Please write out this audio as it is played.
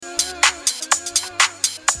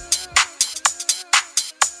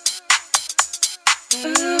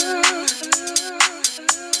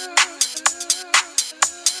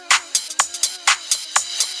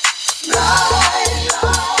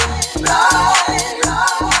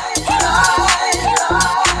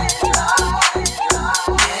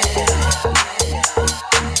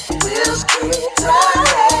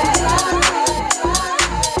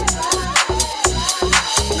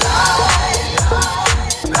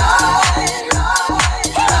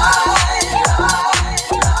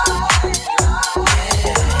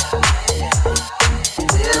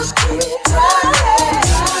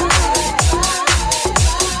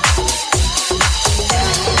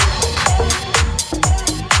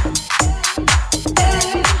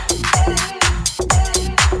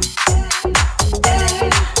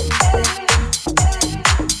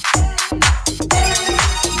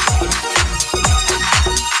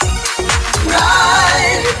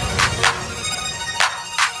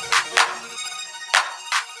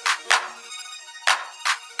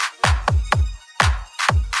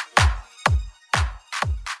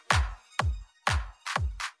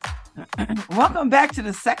Welcome back to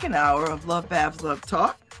the second hour of LoveBabz Love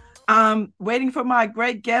Talk. I'm waiting for my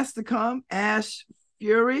great guest to come, Ash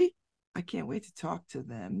Fure. I can't wait to talk to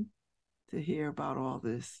them to hear about all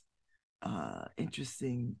this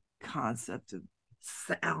interesting concept of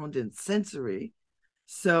sound and sensory.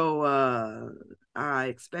 So I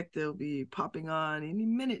expect they'll be popping on any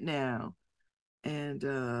minute now. And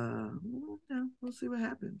we'll see what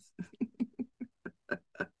happens.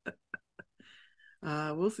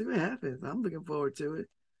 We'll see what happens. I'm looking forward to it.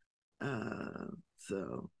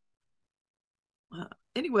 So uh,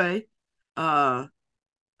 anyway, uh,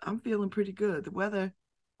 I'm feeling pretty good. The weather,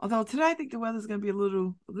 although today I think the weather's going to be a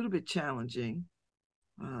little bit challenging.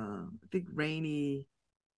 I think rainy,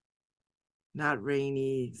 not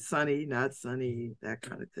rainy, sunny, not sunny, that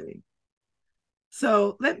kind of thing.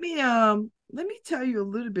 So let me tell you a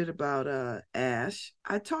little bit about Ash.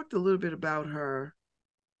 I talked a little bit about her,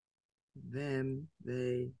 them,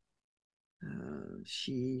 they,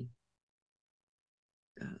 she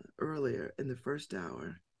earlier in the first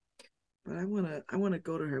hour, but I wanna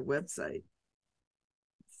go to her website.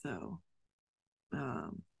 So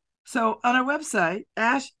um, so on her website,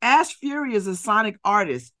 Ash Fure is a sonic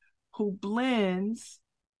artist who blends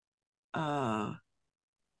uh,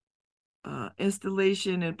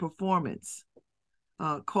 installation and performance,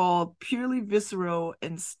 called Purely Visceral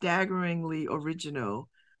and Staggeringly Original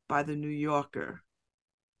by the New Yorker.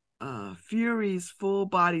 Fury's full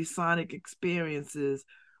body sonic experiences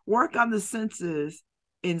work on the senses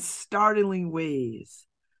in startling ways.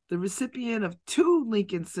 The recipient of two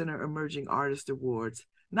Lincoln Center Emerging Artist Awards,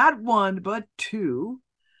 not one, but two,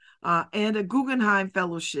 and a Guggenheim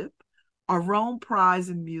Fellowship, a Rome Prize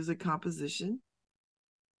in Music Composition,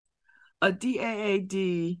 a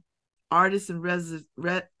DAAD Artist in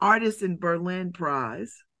Berlin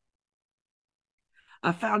Prize,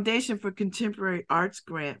 a Foundation for Contemporary Arts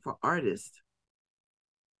grant for artists,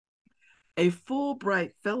 a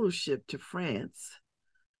Fulbright Fellowship to France,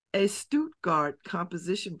 a Stuttgart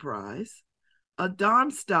Composition Prize, a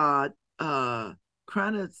Darmstadt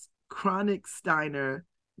Kronicksteiner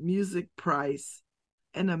Music Prize,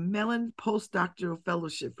 and a Mellon Postdoctoral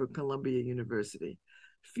Fellowship from Columbia University.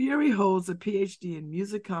 Fure holds a PhD in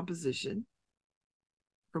music composition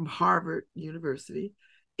from Harvard University,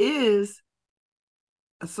 is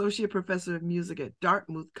associate professor of music at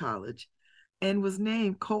Dartmouth College, and was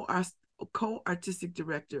named co-artistic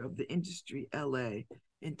director of the Industry LA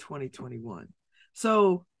in 2021.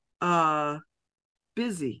 So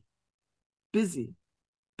busy, busy,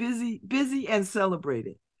 busy and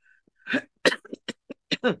celebrated.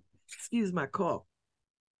 Excuse my cough.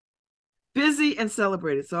 Busy and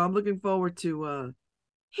celebrated. So I'm looking forward to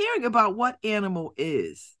hearing about what animal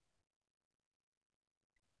is.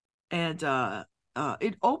 And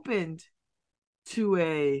it opened to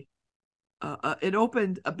it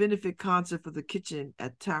opened a benefit concert for the kitchen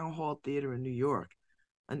at Town Hall Theater in New York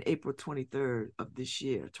on April 23rd of this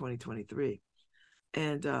year, 2023.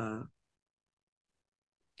 And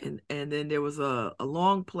and then there was a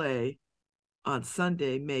long play on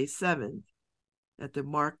Sunday, May 7th at the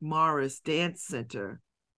Mark Morris Dance Center.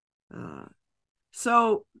 Uh,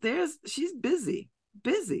 so she's busy,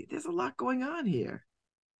 busy. There's a lot going on here.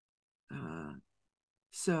 Uh,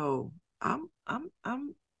 so I'm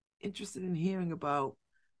interested in hearing about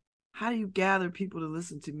how do you gather people to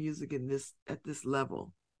listen to music in this at this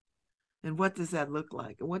level, and what does that look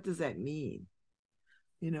like, and what does that mean,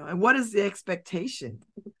 and what is the expectation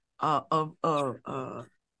of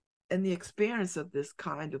and the experience of this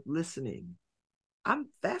kind of listening. I'm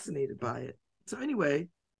fascinated by it. So anyway,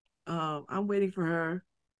 I'm waiting for her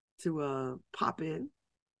to pop in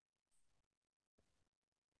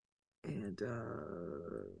and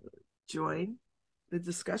join the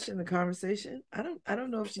discussion, the conversation. I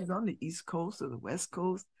don't know if she's on the East Coast or the West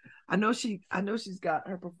Coast. I know she's got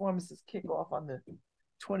her performances kick off on the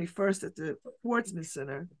 21st at the Schwartzman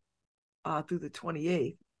Center through the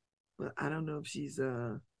 28th. But I don't know if she's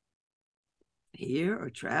here or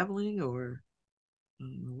traveling or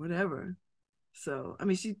whatever. So I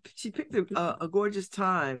mean, she picked a gorgeous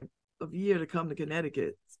time of year to come to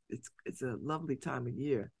Connecticut. It's a lovely time of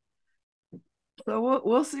year. So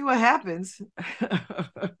we'll see what happens.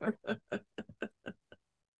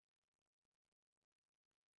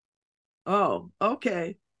 Oh,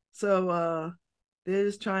 okay. So they're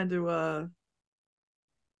just trying to uh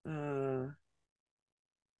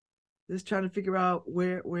just trying to figure out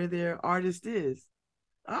where their artist is.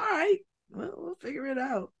 All right. Well, we'll figure it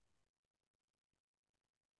out.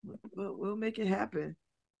 We'll make it happen.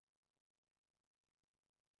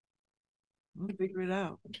 We'll figure it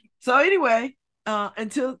out. So anyway,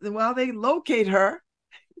 until while they locate her,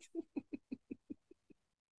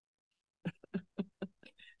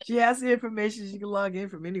 She has the information. She can log in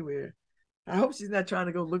from anywhere. I hope she's not trying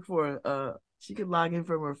to go look for she can log in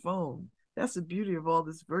from her phone. That's the beauty of all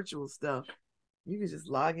this virtual stuff. You can just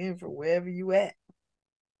log in from wherever you at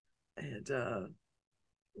and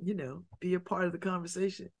be a part of the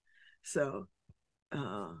conversation. So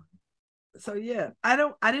yeah,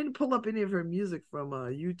 I didn't pull up any of her music from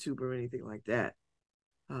YouTube or anything like that.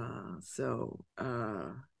 So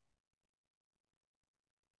I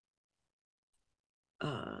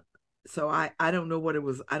don't know what it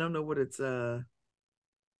was. I don't know what it's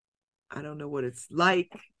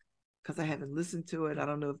like because I haven't listened to it. I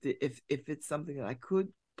don't know if it's something that I could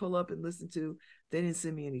pull up and listen to. They didn't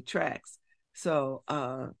send me any tracks. So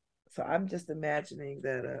I'm just imagining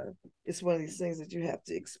that it's one of these things that you have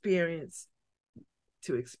to experience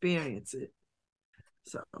it.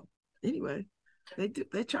 So anyway, they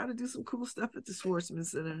try to do some cool stuff at the Schwarzman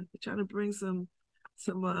Center. They're trying to bring some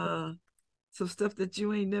stuff that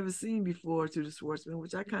you ain't never seen before to the Schwarzman,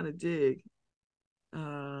 which I kind of dig.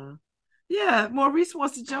 Yeah, Maurice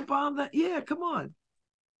wants to jump on that. Yeah, come on.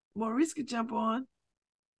 Maurice could jump on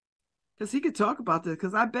because he could talk about this.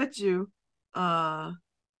 Because I bet you that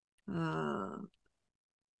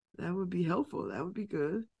would be helpful. That would be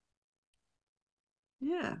good.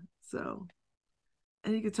 Yeah. So,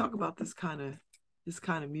 and you could talk about this kind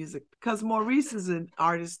of music because Maurice is an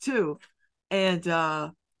artist too, and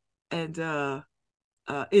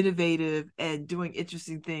innovative and doing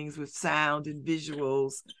interesting things with sound and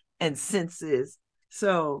visuals and senses.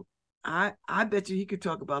 So I bet you he could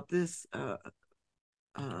talk about this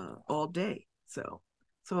all day. So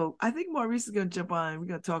I think Maurice is going to jump on. We're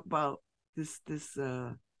going to talk about this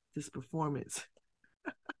performance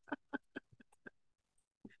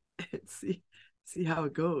and see how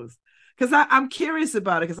it goes. Because I'm curious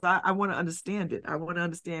about it because I want to understand it. I want to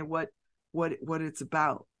understand what it's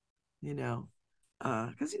about.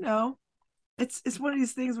 Because it's one of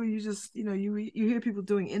these things where you just you hear people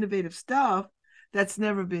doing innovative stuff that's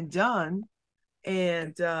never been done,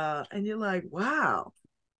 and you're like, wow.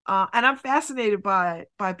 And I'm fascinated by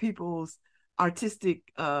people's artistic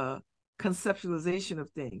conceptualization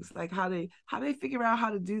of things, like how they figure out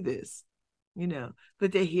how to do this.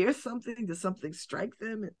 That they hear something, does something strike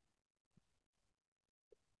them,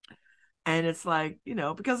 and it's like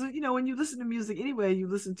because when you listen to music anyway, you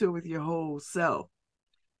listen to it with your whole self.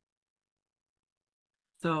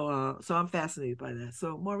 So I'm fascinated by that.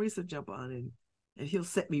 So Maurice will jump on and he'll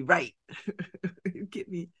set me right. he'll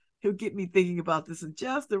get me thinking about this in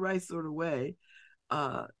just the right sort of way,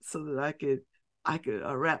 so that I could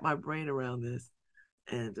wrap my brain around this,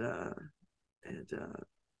 and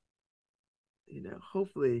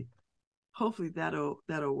hopefully that'll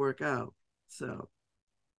work out. So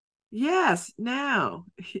yes, now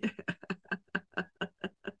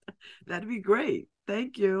that'd be great.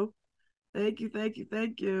 Thank you. Thank you, thank you,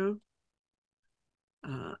 thank you.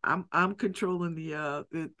 I'm controlling the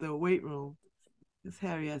weight room because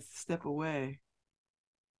Harry has to step away.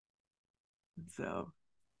 So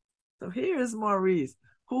here is Maurice,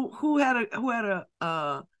 who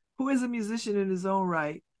is a musician in his own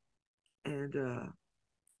right, and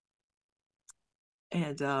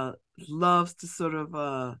loves to sort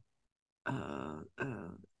of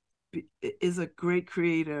is a great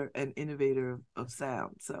creator and innovator of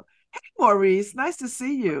sound. So hey, Maurice, nice to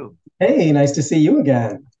see you. Hey, nice to see you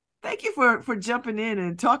again. Thank you for jumping in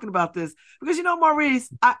and talking about this because Maurice,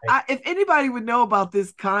 if anybody would know about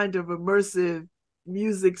this kind of immersive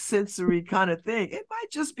music sensory kind of thing, it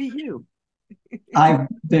might just be you. I've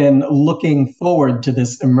been looking forward to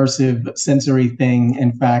this immersive sensory thing.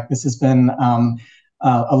 In fact, this has been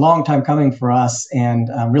a long time coming for us, and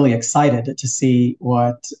I'm really excited to see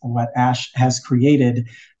what Ash has created.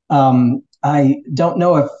 I don't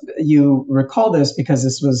know if you recall this because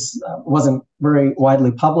this wasn't very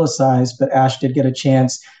widely publicized, but Ash did get a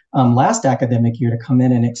chance last academic year to come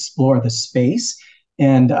in and explore the space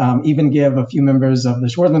and even give a few members of the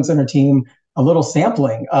Schwarzman Center team a little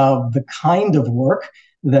sampling of the kind of work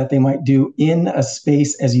that they might do in a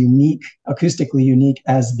space as unique, acoustically unique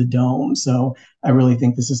as the Dome. So I really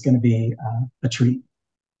think this is going to be a treat.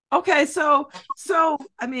 Okay, so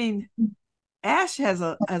I mean, Ash has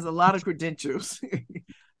a lot of credentials.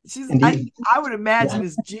 I would imagine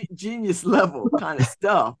it's genius level kind of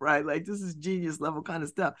stuff, right? Like this is genius level kind of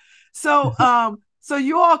stuff. So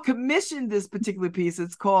you all commissioned this particular piece.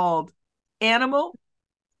 It's called Animal.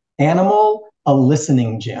 Animal, a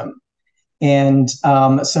listening gym. And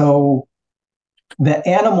so the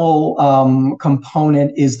animal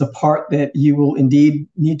component is the part that you will indeed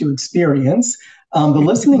need to experience. The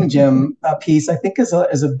listening gym piece, I think, is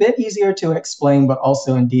a bit easier to explain, but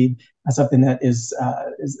also indeed something that is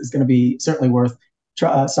going to be certainly worth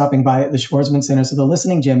stopping by at the Schwarzman Center. So the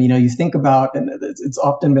listening gym, you think about, and it's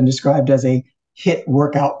often been described as a HIIT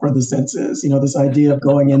workout for the senses. This idea of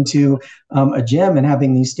going into a gym and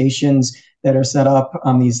having these stations that are set up,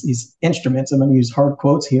 these instruments. I'm going to use hard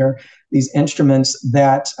quotes here. These instruments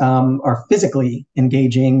that are physically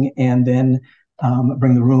engaging and then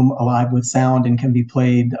bring the room alive with sound and can be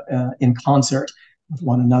played in concert with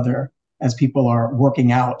one another as people are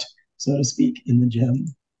working out, so to speak, in the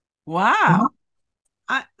gym. Wow.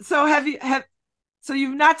 So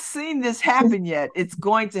you've not seen this happen yet. It's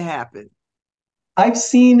going to happen. I've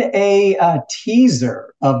seen a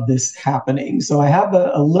teaser of this happening. So I have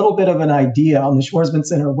a little bit of an idea on the Schwarzman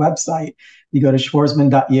Center website. You go to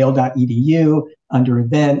schwarzman.yale.edu under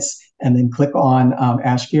events and then click on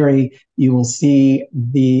Ash Fure. You will see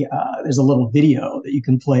there's a little video that you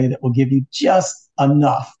can play that will give you just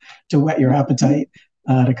enough to whet your appetite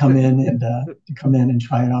to come in and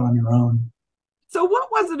try it out on your own. So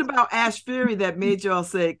what was it about Ash Fure that made y'all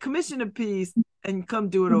say, commission a piece and come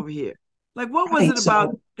do it over here? Like, what was it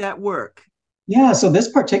about that work? Yeah, so this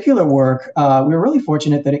particular work, we were really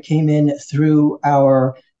fortunate that it came in through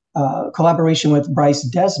our collaboration with Bryce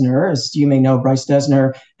Dessner. As you may know, Bryce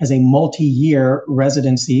Dessner has a multi-year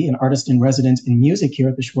residency, an artist in residence in music here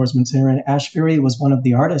at the Schwarzman Center, and Ash Fure was one of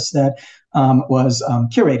the artists that was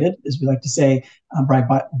curated, as we like to say,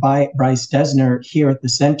 by Bryce Dessner here at the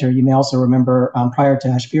center. You may also remember prior to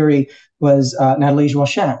Ash Fure was Nathalie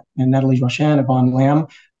Joachim, and Nathalie Joachim and Yvonne Lamb.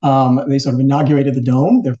 They sort of inaugurated the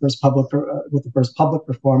Dome, with the first public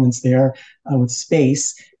performance there with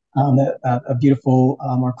Space, a beautiful,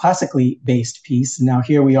 more classically based piece. And now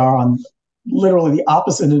here we are on literally the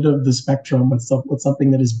opposite end of the spectrum with something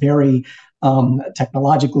that is very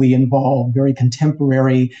technologically involved, very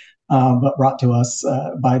contemporary, but brought to us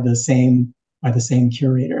by the same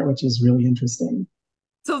curator, which is really interesting.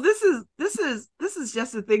 So this is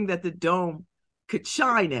just a thing that the Dome could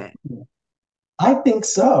shine at. I think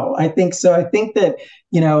so. I think that,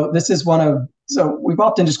 this is so we've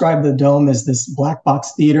often described the Dome as this black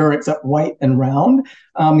box theater, except white and round.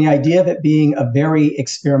 The idea of it being a very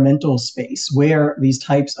experimental space where these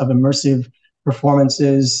types of immersive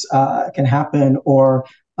performances can happen, or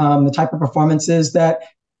the type of performances that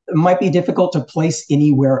might be difficult to place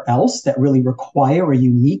anywhere else that really require a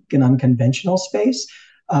unique and unconventional space.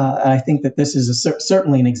 And I think that this is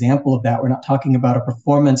certainly an example of that. We're not talking about a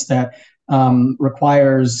performance that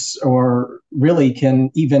requires or really can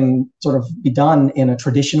even sort of be done in a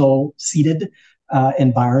traditional seated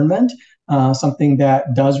environment, something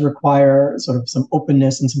that does require sort of some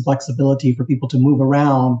openness and some flexibility for people to move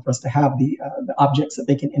around, for us to have the objects that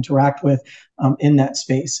they can interact with in that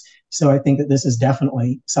space. So I think that this is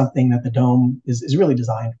definitely something that the Dome is really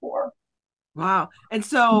designed for. Wow. And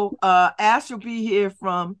so Ash will be here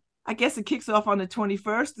from, I guess it kicks off on the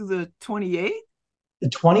 21st through the 28th? The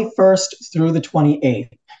 21st through the 28th.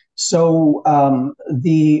 So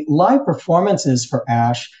the live performances for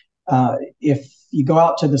Ash, if you go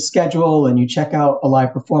out to the schedule and you check out a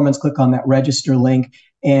live performance, click on that register link,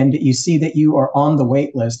 and you see that you are on the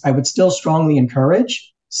wait list, I would still strongly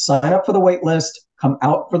encourage, sign up for the wait list, come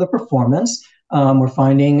out for the performance. We're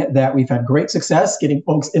finding that we've had great success getting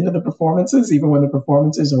folks into the performances, even when the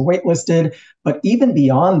performances are waitlisted. But even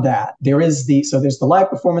beyond that, there's the live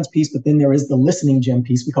performance piece, but then there is the listening gym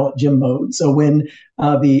piece. We call it gym mode. So when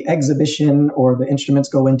the exhibition or the instruments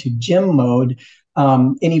go into gym mode,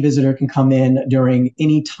 any visitor can come in during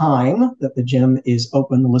any time that the gym is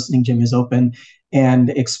open, the listening gym is open,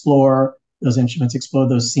 and explore those instruments, explore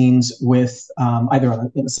those scenes with either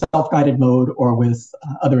in a self-guided mode or with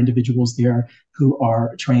other individuals there who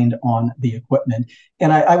are trained on the equipment.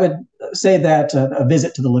 And I would say that a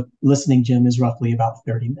visit to the listening gym is roughly about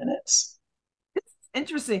 30 minutes. It's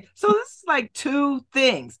interesting. So this is like two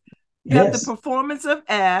things. You have the performance of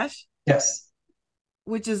Ash. Yes.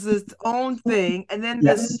 Which is its own thing. And then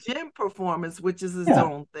this gym performance, which is its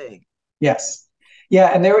own thing. Yes. Yeah.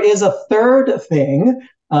 And there is a third thing.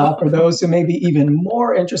 For those who may be even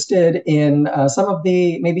more interested in some of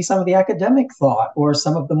the academic thought or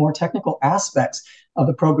some of the more technical aspects of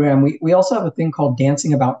the program, we also have a thing called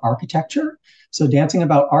Dancing About Architecture. So Dancing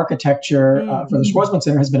About Architecture for the Schwarzman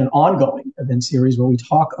Center has been an ongoing event series where we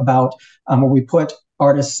talk about, where we put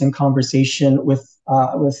artists in conversation with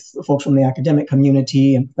folks from the academic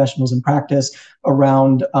community and professionals in practice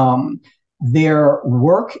around their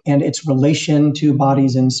work and its relation to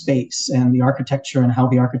bodies in space and the architecture and how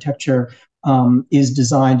the architecture is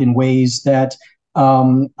designed in ways that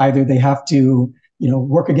either they have to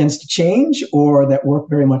work against change or that work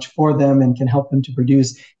very much for them and can help them to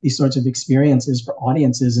produce these sorts of experiences for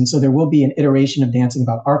audiences. And so there will be an iteration of Dancing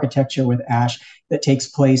About Architecture with Ash that takes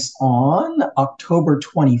place on October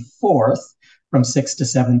 24th from 6 to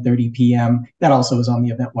 7:30 p.m. That also is on the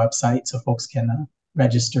event website, so folks can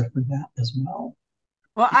register for that as well.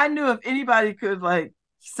 Well, I knew if anybody could like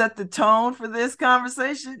set the tone for this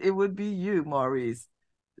conversation, it would be you, Maurice.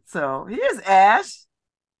 So here's Ash.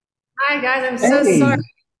 Hi guys, I'm so sorry.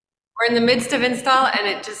 We're in the midst of install and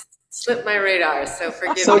it just slipped my radar, so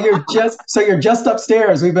forgive me. You're just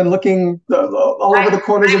upstairs. We've been looking all over the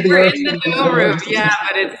corners of the earth. In the dome room, yeah,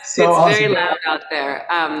 but it's awesome. Very loud out there.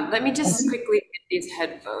 Let me just quickly get these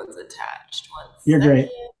headphones attached. You're great.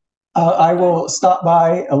 I will stop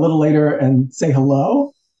by a little later and say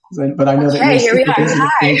hello. But I know that you're here we are.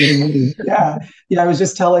 Hi. Yeah. I was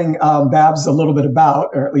just telling Babz a little bit about,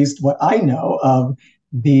 or at least what I know of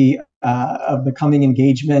the coming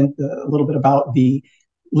engagement, a little bit about the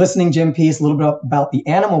listening gym piece, a little bit about the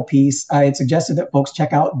animal piece. I had suggested that folks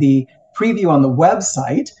check out the preview on the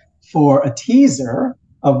website for a teaser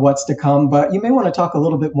of what's to come. But you may want to talk a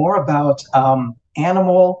little bit more about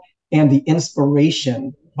animal and the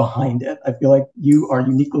inspiration behind it. I feel like you are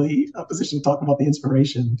uniquely positioned to talk about the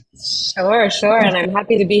inspiration. Sure. And I'm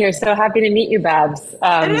happy to be here. So happy to meet you, Babz.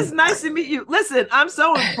 It is nice to meet you. Listen, I'm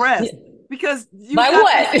so impressed because you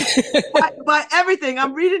by everything.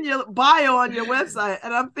 I'm reading your bio on your website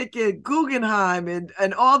and I'm thinking Guggenheim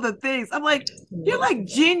and all the things. I'm like, you're like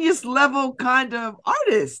genius level kind of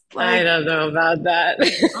artist. Like, I don't know about that.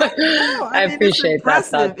 I appreciate that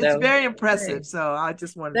thought, it's very impressive. Thanks. So I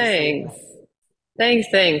just wanted to say that.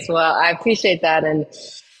 Thanks. Well, I appreciate that. And,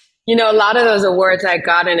 a lot of those awards I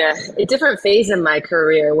got in a different phase in my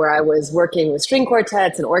career where I was working with string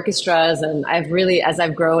quartets and orchestras. And I've really, as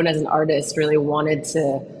I've grown as an artist, really wanted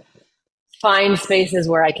to find spaces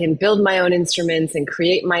where I can build my own instruments and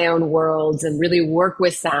create my own worlds and really work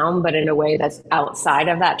with sound, but in a way that's outside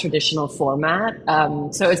of that traditional format.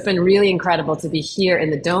 So it's been really incredible to be here in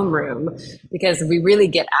the Dome Room because we really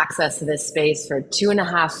get access to this space for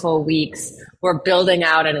 2.5 full weeks. We're building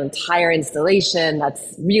out an entire installation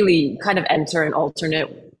that's really kind of enter an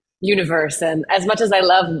alternate universe. And as much as I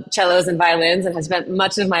love cellos and violins and have spent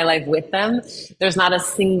much of my life with them, there's not a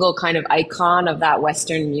single kind of icon of that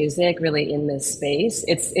Western music really in this space.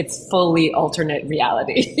 It's fully alternate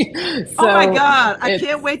reality. So oh my God, I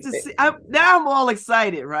can't wait to see. Now I'm all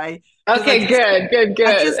excited, right? Okay, good.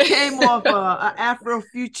 I just came off an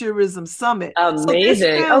Afrofuturism summit. Amazing. So this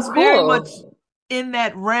feels very much in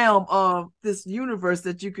that realm of this universe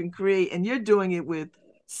that you can create, and you're doing it with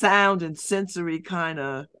sound and sensory kind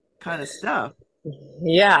of stuff.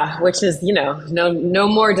 Yeah, which is, no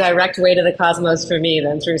more direct way to the cosmos for me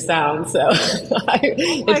than through sound. So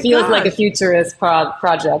it feels like a futurist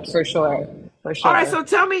project for sure. All right, so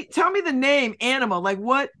tell me the name Animal. Like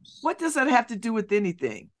what does that have to do with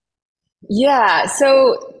anything? Yeah,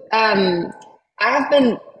 so my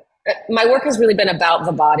work has really been about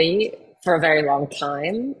the body for a very long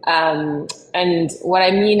time. And what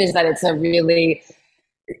I mean is that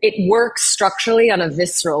it works structurally on a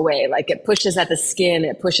visceral way. Like it pushes at the skin,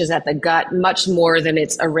 it pushes at the gut much more than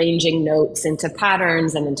it's arranging notes into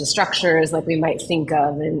patterns and into structures like we might think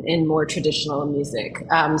of in more traditional music.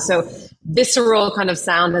 So visceral kind of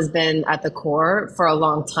sound has been at the core for a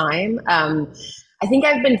long time. I think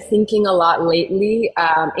I've been thinking a lot lately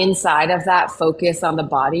inside of that focus on the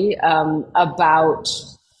body about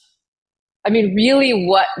really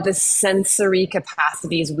what the sensory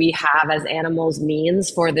capacities we have as animals means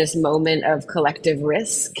for this moment of collective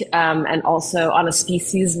risk, and also on a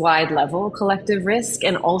species-wide level, collective risk,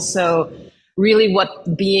 and also really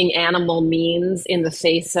what being animal means in the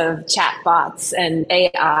face of chatbots and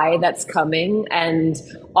AI that's coming, and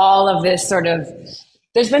all of this sort of,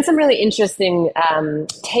 there's been some really interesting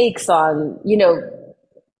takes on,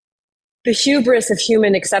 the hubris of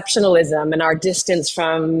human exceptionalism and our distance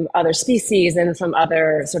from other species and from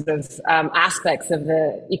other sort of aspects of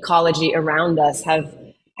the ecology around us have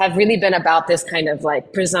really been about this kind of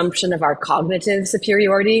like presumption of our cognitive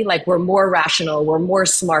superiority. Like we're more rational, we're more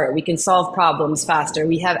smart, we can solve problems faster,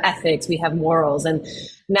 we have ethics, we have morals. And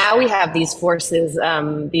now we have these forces,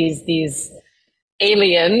 these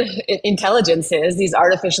alien intelligences, these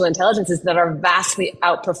artificial intelligences that are vastly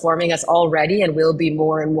outperforming us already and will be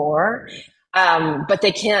more and more. But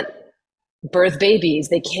they can't birth babies.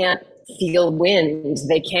 They can't feel wind.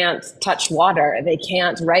 They can't touch water. They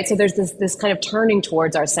can't, right? So there's this kind of turning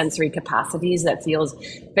towards our sensory capacities that feels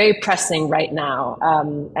very pressing right now.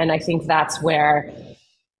 And I think that's where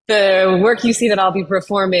the work you see that I'll be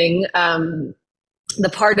performing the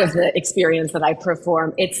part of the experience that I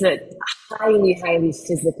perform, it's a highly, highly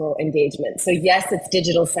physical engagement. So yes, it's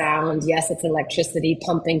digital sound. Yes, it's electricity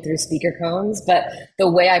pumping through speaker cones, but the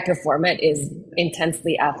way I perform it is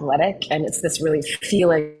intensely athletic. And it's this really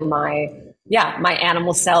feeling my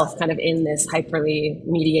animal self kind of in this hyperly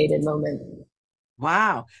mediated moment.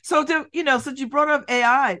 Wow. So since you brought up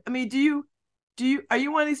AI, I mean, are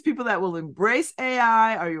you one of these people that will embrace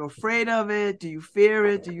AI? Are you afraid of it? Do you fear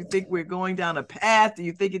it? Do you think we're going down a path? Do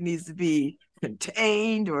you think it needs to be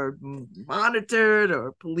contained or monitored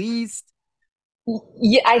or policed?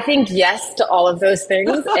 Yeah, I think yes to all of those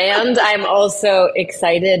things. And I'm also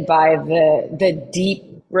excited by the deep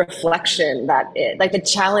reflection that like the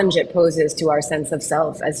challenge it poses to our sense of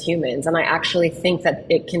self as humans. And I actually think that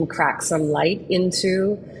it can crack some light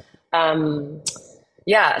into um,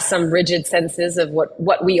 some rigid senses of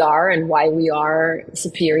what we are and why we are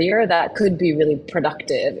superior that could be really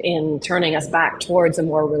productive in turning us back towards a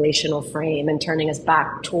more relational frame and turning us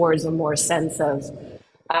back towards a more sense of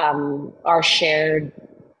our shared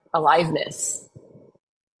aliveness.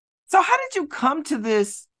 So how did you come to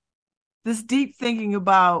this deep thinking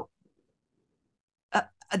about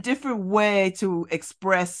a different way to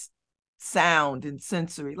express sound and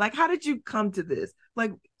sensory? Like, how did you come to this?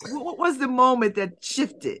 Like, what was the moment that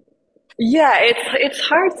shifted? Yeah, it's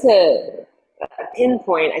hard to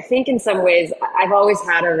pinpoint. I think in some ways I've always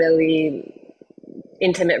had a really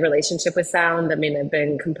intimate relationship with sound. I mean, I've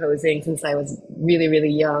been composing since I was really,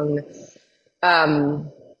 really young. Um,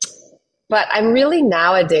 but I'm really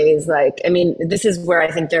nowadays like, I mean, this is where I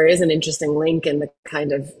think there is an interesting link in the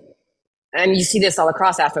kind of, and you see this all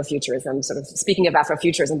across Afrofuturism, sort of speaking of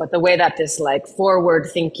Afrofuturism, but the way that this like forward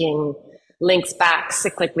thinking links back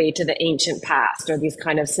cyclically to the ancient past, or these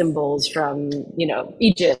kind of symbols from,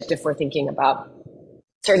 Egypt, if we're thinking about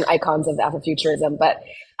certain icons of Afrofuturism. But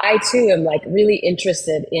I too am like really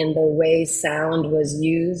interested in the way sound was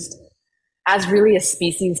used as really a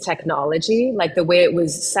species technology, like the way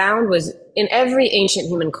sound was in every ancient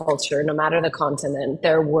human culture, no matter the continent,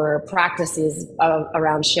 there were practices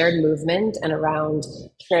around shared movement and around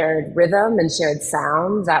shared rhythm and shared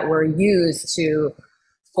sound that were used to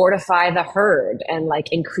fortify the herd and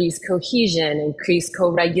like increase cohesion, increase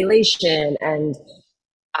co-regulation, and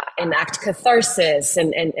enact catharsis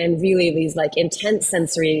and really these like intense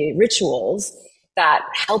sensory rituals that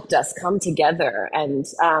helped us come together and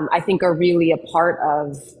I think are really a part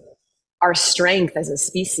of our strength as a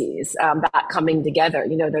species, that coming together.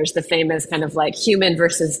 There's the famous kind of like human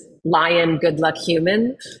versus lion, good luck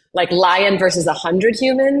human, like lion versus 100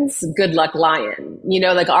 humans, good luck lion.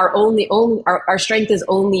 Like our strength is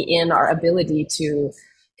only in our ability to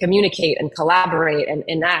communicate and collaborate and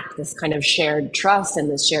enact this kind of shared trust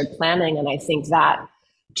and this shared planning. And I think that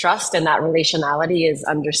trust and that relationality is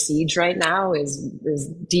under siege right now, is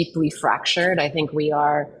deeply fractured. I think we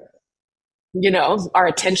are, our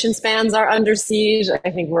attention spans are under siege. I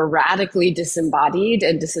think we're radically disembodied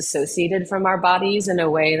and disassociated from our bodies in a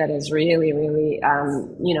way that is really, really,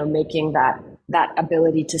 making that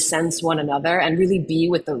ability to sense one another and really be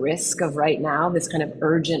with the risk of right now, this kind of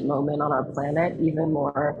urgent moment on our planet, even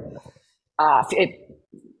more, it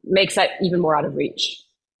makes that even more out of reach.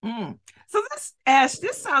 Mm. So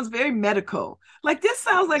this sounds very medical. Like this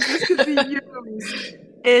sounds like this could be used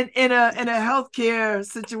in a healthcare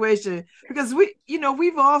situation, because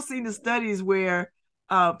we've all seen the studies where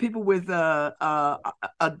people with a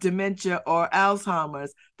dementia or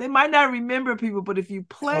Alzheimer's, they might not remember people, but if you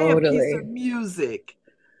play a piece of Totally. music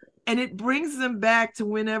and it brings them back to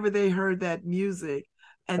whenever they heard that music,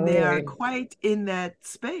 and they are Totally. quite in that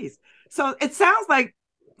space. So it sounds like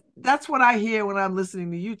that's what I hear when I'm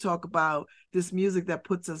listening to you talk about this music that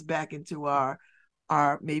puts us back into our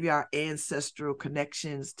maybe our ancestral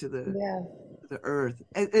connections to Yeah, the earth.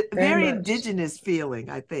 very Very much. indigenous feeling,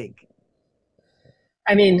 I think.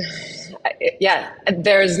 I mean, yeah,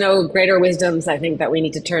 there's no greater wisdoms I think that we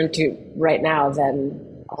need to turn to right now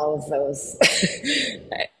than all of those,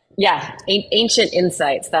 yeah, ancient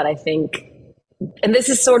insights that I think, and this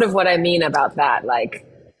is sort of what I mean about that. Like,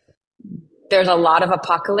 there's a lot of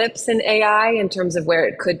apocalypse in AI in terms of where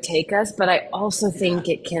it could take us, but I also Yeah. think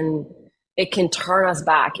it can turn us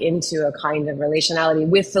back into a kind of relationality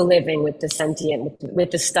with the living, with the sentient,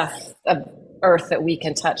 with the stuff of earth that we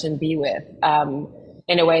can touch and be with,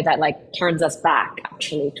 in a way that like turns us back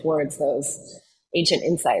actually towards those ancient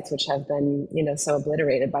insights which have been so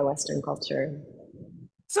obliterated by Western culture.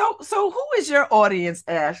 So who is your audience,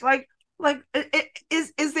 Ash? Like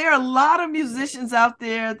is there a lot of musicians out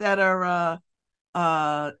there that are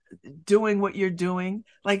uh doing what you're doing?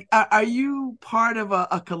 Like are you part of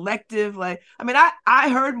a collective? Like, I mean, I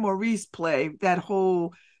heard Maurice play that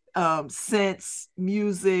whole sense,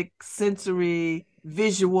 music, sensory,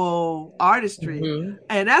 visual artistry, Mhm.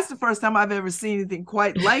 and that's the first time I've ever seen anything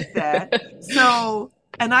quite like that. So,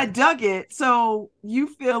 and I dug it. So you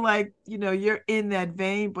feel like, you're in that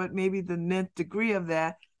vein, but maybe the nth degree of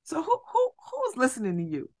that. So who's listening to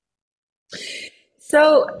you?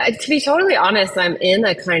 So, to be totally honest, I'm in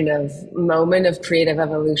a kind of moment of creative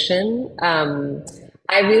evolution.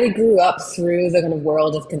 I really grew up through the kind of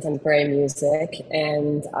world of contemporary music,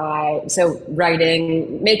 and so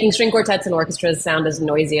writing, making string quartets and orchestras sound as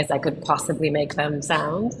noisy as I could possibly make them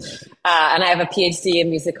sound. And I have a PhD in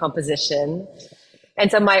music composition.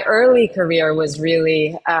 And so my early career was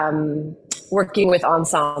really working with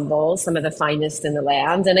ensembles, some of the finest in the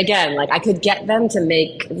land. And again, like I could get them to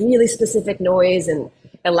make really specific noise and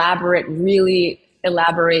elaborate, really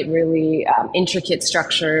intricate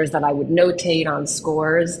structures that I would notate on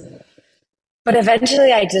scores. But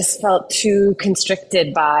eventually I just felt too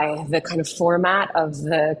constricted by the kind of format of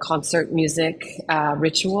the concert music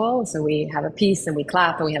ritual. So we have a piece and we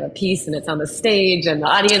clap and we have a piece and it's on the stage and the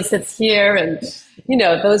audience sits here. And,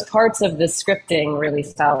 those parts of the scripting really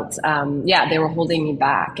felt, they were holding me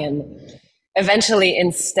back. And eventually,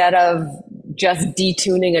 instead of just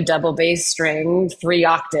detuning a double bass string 3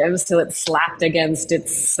 octaves till it slapped against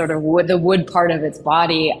its sort of the wood part of its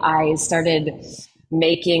body, I started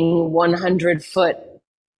making 100-foot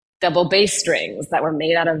double bass strings that were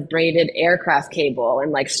made out of braided aircraft cable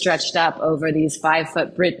and like stretched up over these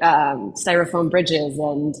 5-foot styrofoam bridges.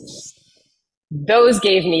 And those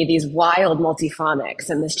gave me these wild multiphonics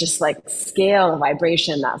and this just like scale of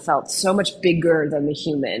vibration that felt so much bigger than the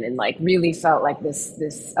human, and like really felt like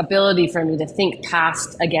this ability for me to think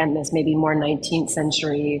past, again, this maybe more 19th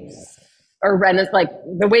century or like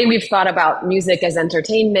the way we've thought about music as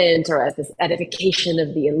entertainment or as this edification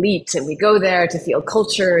of the elite. And we go there to feel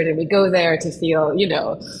cultured and we go there to feel,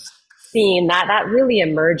 seen. That really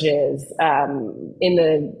emerges in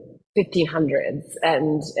the 1500s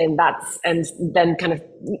and then kind of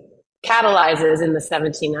catalyzes in the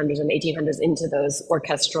 1700s and 1800s into those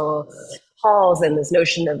orchestral halls and this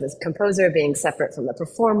notion of this composer being separate from the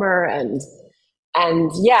performer. And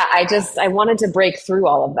yeah, I wanted to break through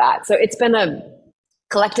all of that. So it's been a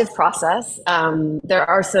collective process. There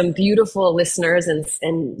are some beautiful listeners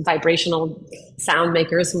and vibrational sound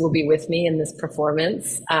makers who will be with me in this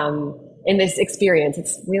performance. In this experience,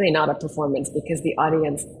 it's really not a performance because the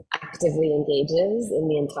audience actively engages in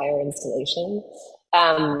the entire installation.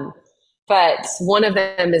 But one of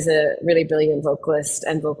them is a really brilliant vocalist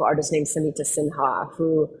and vocal artist named Samita Sinha,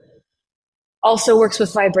 who also works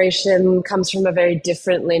with vibration, comes from a very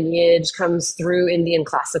different lineage, comes through Indian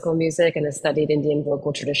classical music and has studied Indian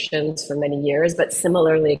vocal traditions for many years, but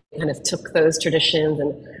similarly kind of took those traditions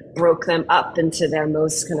and broke them up into their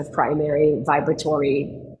most kind of primary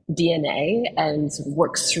vibratory DNA and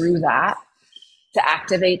works through that to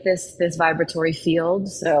activate this vibratory field.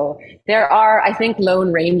 So there are, I think,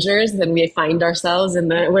 lone rangers when we find ourselves in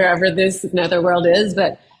wherever this netherworld is,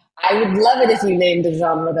 but I would love it if you named a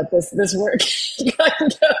genre that this work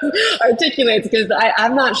kind of articulates, because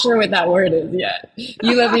I'm not sure what that word is yet.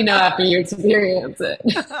 You let me know after you experience it.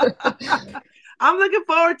 I'm looking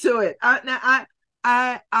forward to it. I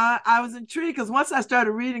was intrigued because once I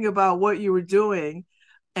started reading about what you were doing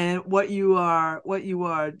and what you are,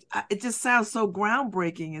 it just sounds so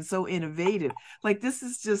groundbreaking and so innovative. Like this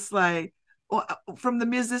is just like, from the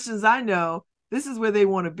musicians I know, this is where they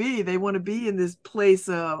want to be. They want to be in this place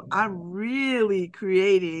of, I'm really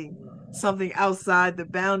creating something outside the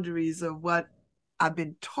boundaries of what I've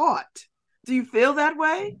been taught. Do you feel that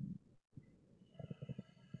way?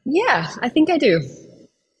 Yeah, I think I do.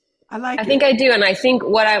 I think I do. And I think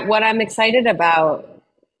what I'm excited about,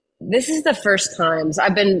 this is the first times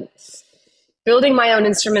I've been building my own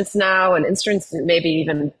instruments now, and instruments maybe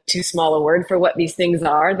even too small a word for what these things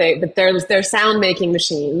are. They're sound making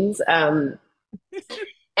machines.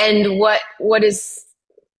 And what is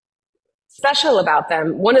special about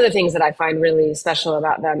them, one of the things that I find really special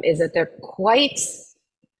about them is that the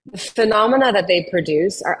phenomena that they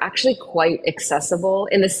produce are actually quite accessible,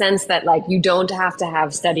 in the sense that like you don't have to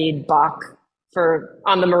have studied Bach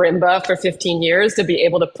on the marimba for 15 years to be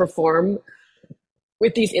able to perform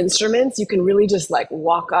with these instruments. You can really just like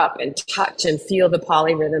walk up and touch and feel the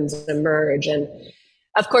polyrhythms emerge. And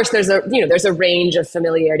of course, there's a range of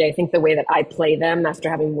familiarity. I think the way that I play them after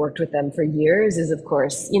having worked with them for years is, of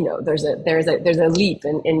course, there's a leap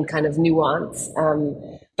in kind of nuance,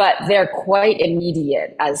 but they're quite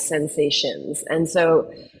immediate as sensations. And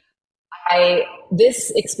so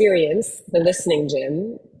This experience, the listening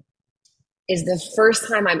gym, is the first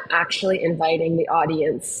time I'm actually inviting the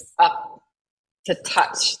audience up to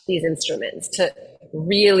touch these instruments, to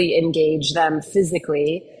really engage them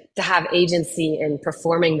physically, to have agency in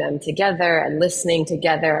performing them together and listening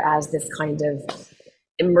together as this kind of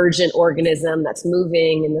emergent organism that's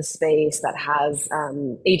moving in the space, that has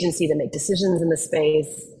agency to make decisions in the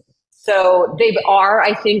space. So they are,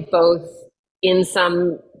 I think, both in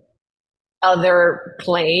some other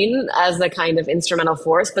plane as a kind of instrumental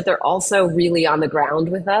force, but they're also really on the ground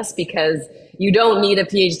with us, because you don't need a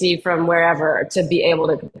PhD from wherever to be able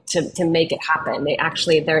to make it happen.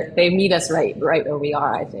 They meet us right where we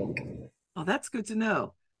are, I think. Oh, that's good to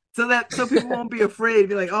know. So people won't be afraid,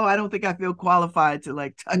 be like, oh, I don't think I feel qualified to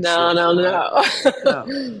like touch No. No.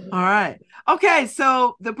 All right. Okay,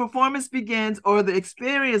 so the performance begins, or the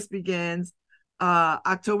experience begins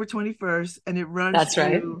October 21st, and it runs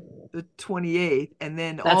through the 28th. And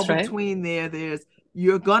then between there's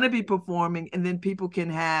you're going to be performing, and then people can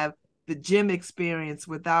have the gym experience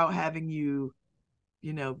without having you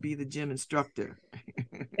be the gym instructor.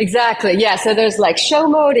 Exactly. Yeah. So there's like show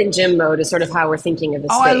mode and gym mode is sort of how we're thinking of the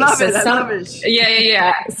space. Oh, I love it. I love it.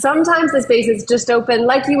 Yeah. Sometimes the space is just open,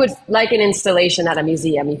 like you would like an installation at a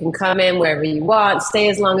museum. You can come in wherever you want, stay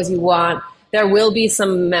as long as you want. There will be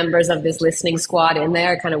some members of this listening squad in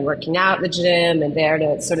there kind of working out the gym and there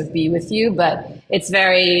to sort of be with you. But it's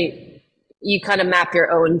you kind of map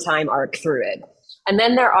your own time arc through it. And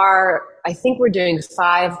then I think we're doing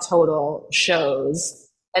 5 total shows.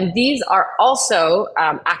 And these are also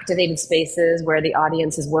activated spaces where the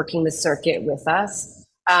audience is working the circuit with us.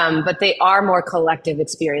 But they are more collective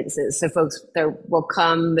experiences. So folks will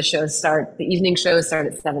come, the evening shows start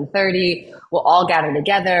at 7:30. We'll all gather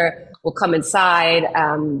together. We'll come inside.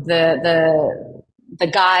 The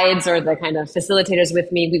guides or the kind of facilitators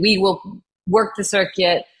with me, we will work the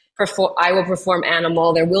circuit. I will perform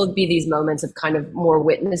animal. There will be these moments of kind of more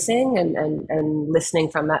witnessing and listening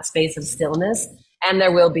from that space of stillness. And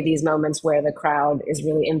there will be these moments where the crowd is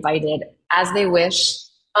really invited as they wish,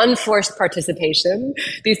 unforced participation.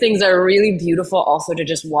 These things are really beautiful also to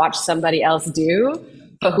just watch somebody else do.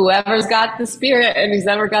 But whoever's got the spirit and who's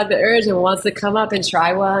ever got the urge and wants to come up and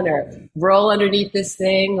try one or roll underneath this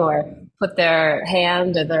thing or put their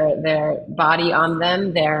hand or their body on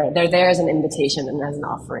them, they're there as an invitation and as an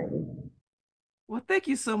offering. Well, thank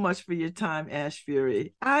you so much for your time, Ash Fure.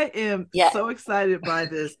 I am so excited by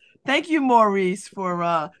this. Thank you, Maurice,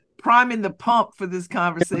 for priming the pump for this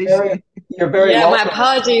conversation. You're very welcome. My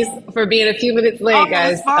apologies for being a few minutes late,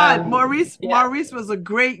 guys. It's fine. Maurice was a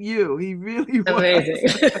great you. He really was. Amazing.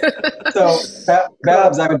 So,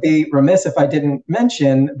 Babz, I would be remiss if I didn't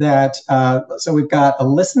mention that. So we've got a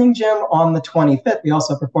listening gym on the 25th. We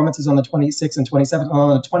also have performances on the 26th and 27th.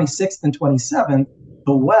 On the 26th and 27th,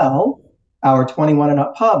 the Well, our 21 and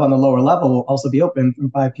up pub on the lower level, will also be open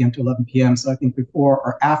from 5 p.m. to 11 p.m. So I think before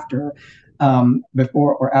or after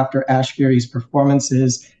Ash Fure's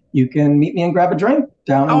performances, you can meet me and grab a drink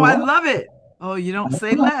down. Oh, I love it. Oh, you don't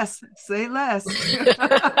say less. Say less.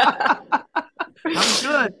 I'm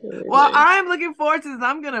good. Well, I'm looking forward to this.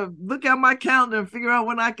 I'm going to look at my calendar and figure out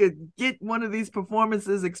when I could get one of these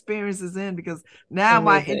experiences in, because now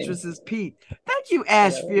my interest is piqued. Thank you,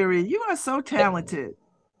 Ash Fure. You are so talented.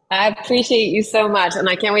 I appreciate you so much. And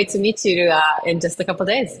I can't wait to meet you in just a couple of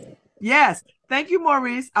days. Yes. Thank you,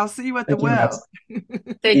 Maurice. I'll see you at the Well.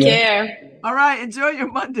 Take care. All right. Enjoy your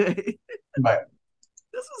Monday. Bye.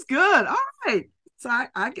 This was good. All right. So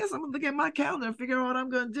I guess I'm going to look at my calendar and figure out what I'm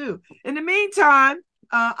going to do. In the meantime,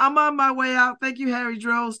 I'm on my way out. Thank you, Harry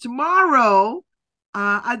Droz. Tomorrow,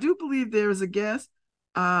 I do believe there is a guest.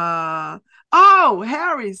 Harry,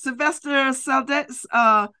 Sylvester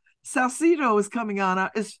Salcido is coming on.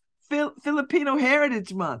 It's Filipino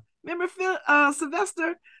Heritage Month. Remember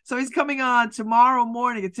Sylvester? So he's coming on tomorrow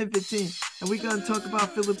morning at 10:15, and we're going to talk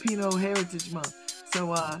about Filipino Heritage Month.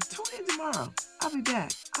 So tune in tomorrow. I'll be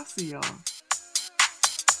back. I'll see y'all.